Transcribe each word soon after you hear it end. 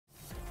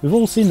We've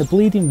all seen the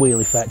bleeding wheel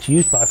effect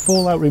used by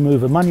fallout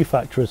remover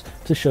manufacturers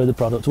to show the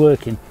product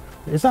working.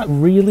 But is that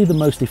really the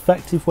most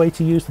effective way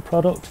to use the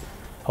product?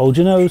 Hold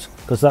your nose,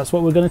 because that's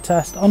what we're going to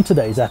test on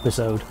today's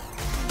episode.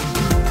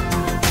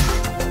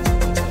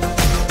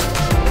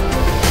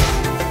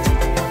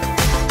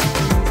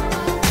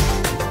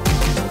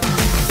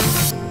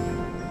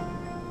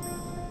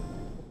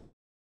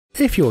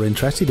 If you're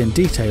interested in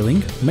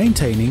detailing,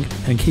 maintaining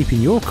and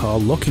keeping your car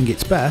looking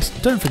its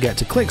best, don't forget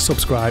to click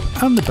subscribe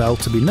and the bell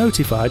to be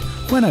notified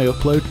when I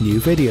upload new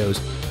videos.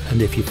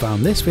 And if you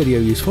found this video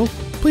useful,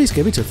 please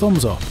give it a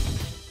thumbs up.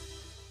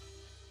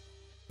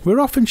 We're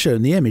often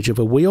shown the image of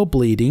a wheel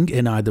bleeding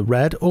in either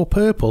red or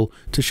purple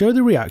to show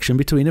the reaction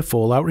between a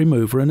fallout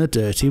remover and a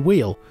dirty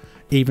wheel,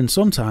 even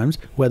sometimes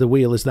where the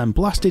wheel is then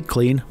blasted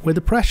clean with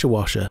a pressure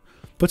washer.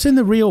 But in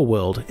the real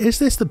world, is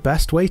this the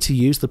best way to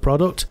use the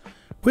product?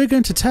 We're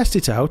going to test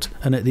it out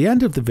and at the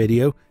end of the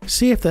video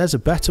see if there's a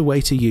better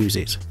way to use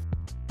it.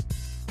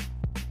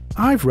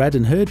 I've read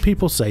and heard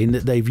people saying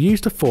that they've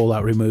used a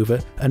fallout remover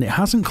and it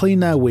hasn't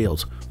cleaned their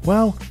wheels.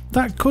 Well,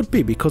 that could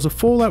be because a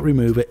fallout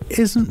remover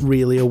isn't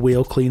really a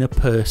wheel cleaner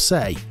per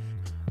se,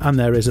 and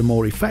there is a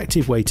more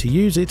effective way to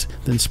use it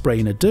than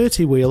spraying a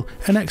dirty wheel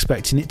and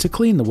expecting it to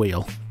clean the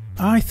wheel.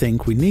 I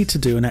think we need to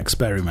do an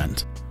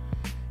experiment.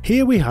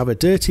 Here we have a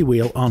dirty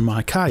wheel on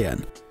my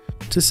Cayenne.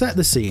 To set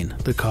the scene,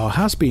 the car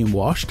has been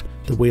washed,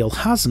 the wheel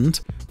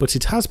hasn't, but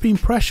it has been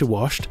pressure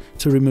washed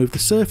to remove the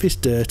surface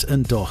dirt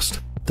and dust.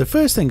 The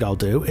first thing I'll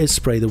do is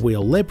spray the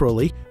wheel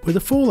liberally with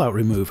a fallout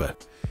remover.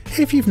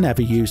 If you've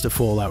never used a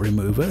fallout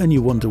remover and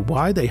you wonder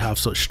why they have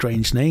such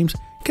strange names,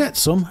 get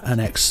some and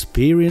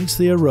experience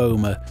the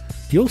aroma.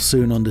 You'll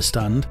soon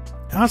understand.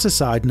 As a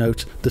side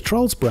note, the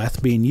Troll's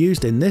Breath being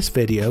used in this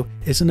video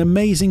is an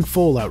amazing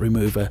fallout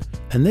remover,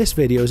 and this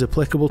video is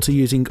applicable to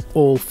using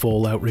all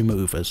fallout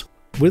removers.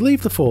 We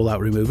leave the fallout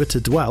remover to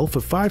dwell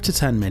for 5 to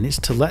 10 minutes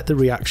to let the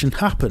reaction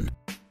happen.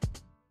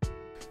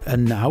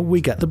 And now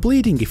we get the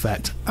bleeding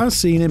effect, as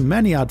seen in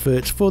many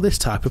adverts for this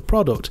type of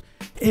product,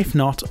 if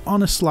not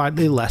on a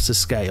slightly lesser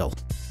scale.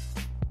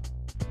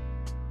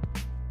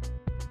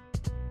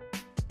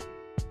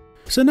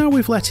 So now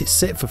we've let it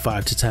sit for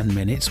 5 to 10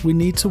 minutes, we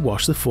need to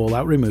wash the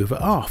fallout remover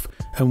off,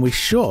 and we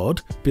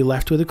should be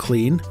left with a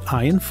clean,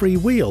 iron-free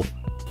wheel,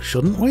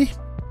 shouldn't we?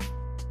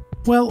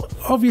 Well,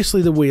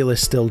 obviously the wheel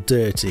is still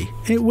dirty.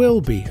 It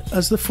will be,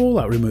 as the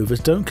fallout removers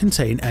don't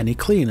contain any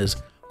cleaners.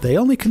 They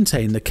only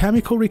contain the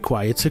chemical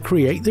required to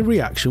create the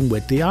reaction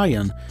with the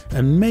iron,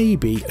 and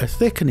maybe a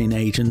thickening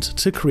agent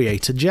to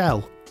create a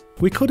gel.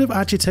 We could have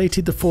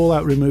agitated the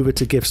fallout remover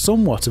to give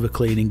somewhat of a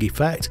cleaning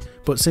effect,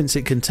 but since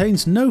it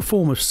contains no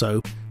form of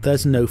soap,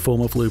 there's no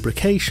form of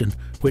lubrication,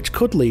 which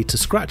could lead to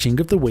scratching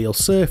of the wheel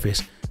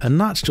surface, and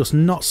that's just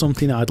not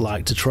something I'd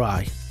like to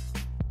try.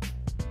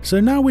 So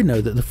now we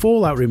know that the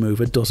fallout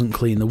remover doesn't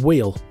clean the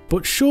wheel,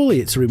 but surely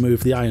it's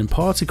removed the iron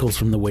particles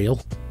from the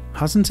wheel,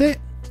 hasn't it?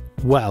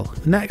 Well,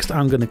 next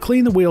I'm going to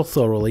clean the wheel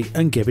thoroughly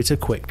and give it a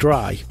quick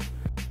dry.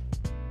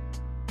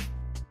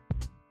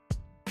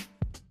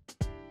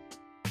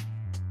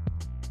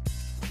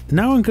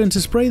 Now I'm going to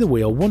spray the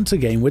wheel once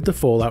again with the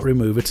fallout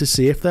remover to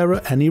see if there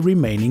are any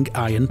remaining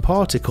iron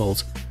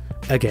particles.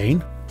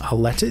 Again, I'll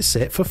let it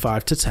sit for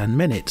 5 to 10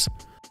 minutes.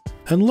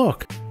 And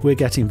look, we're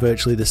getting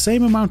virtually the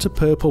same amount of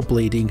purple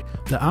bleeding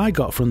that I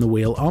got from the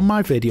wheel on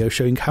my video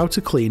showing how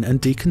to clean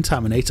and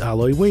decontaminate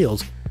alloy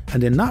wheels,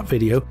 and in that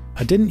video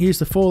I didn't use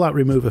the fallout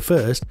remover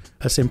first,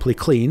 I simply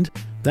cleaned,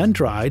 then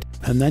dried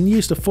and then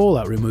used a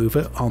fallout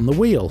remover on the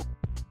wheel.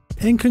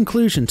 In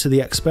conclusion to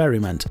the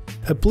experiment,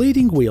 a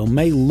bleeding wheel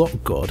may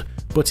look good,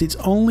 but it's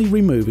only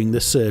removing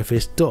the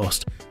surface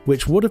dust,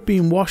 which would have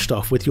been washed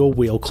off with your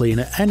wheel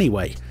cleaner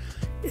anyway.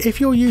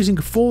 If you're using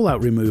a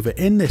fallout remover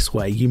in this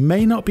way, you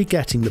may not be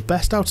getting the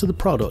best out of the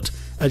product,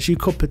 as you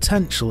could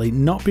potentially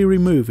not be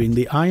removing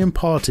the iron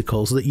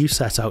particles that you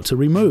set out to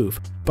remove.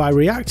 By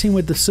reacting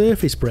with the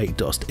surface brake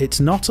dust,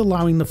 it's not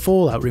allowing the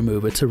fallout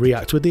remover to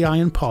react with the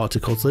iron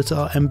particles that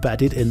are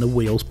embedded in the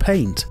wheel's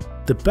paint.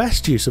 The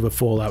best use of a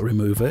fallout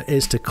remover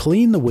is to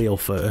clean the wheel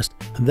first,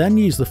 and then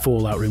use the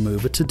fallout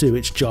remover to do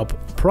its job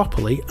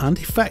properly and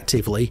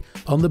effectively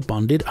on the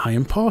bonded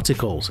iron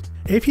particles.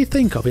 If you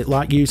think of it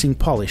like using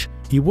polish,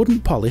 you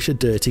wouldn't polish a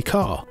dirty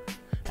car.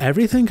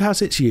 Everything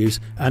has its use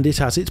and it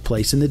has its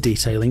place in the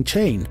detailing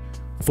chain.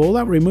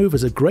 Fallout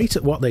removers are great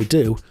at what they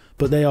do,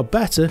 but they are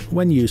better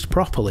when used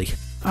properly.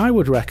 I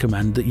would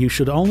recommend that you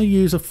should only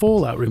use a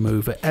fallout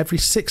remover every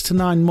 6 to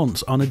 9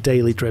 months on a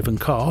daily driven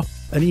car,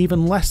 and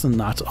even less than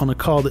that on a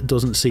car that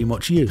doesn't see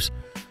much use.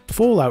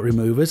 Fallout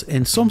removers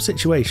in some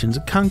situations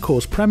can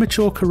cause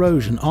premature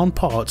corrosion on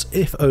parts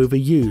if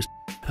overused,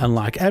 and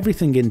like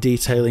everything in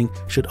detailing,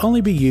 should only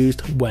be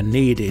used when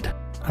needed.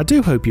 I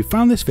do hope you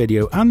found this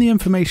video and the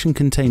information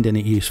contained in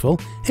it useful.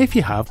 If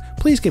you have,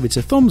 please give it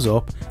a thumbs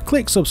up,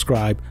 click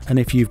subscribe, and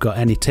if you've got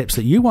any tips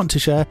that you want to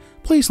share,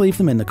 please leave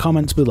them in the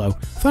comments below.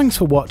 Thanks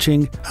for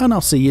watching, and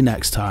I'll see you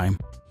next time.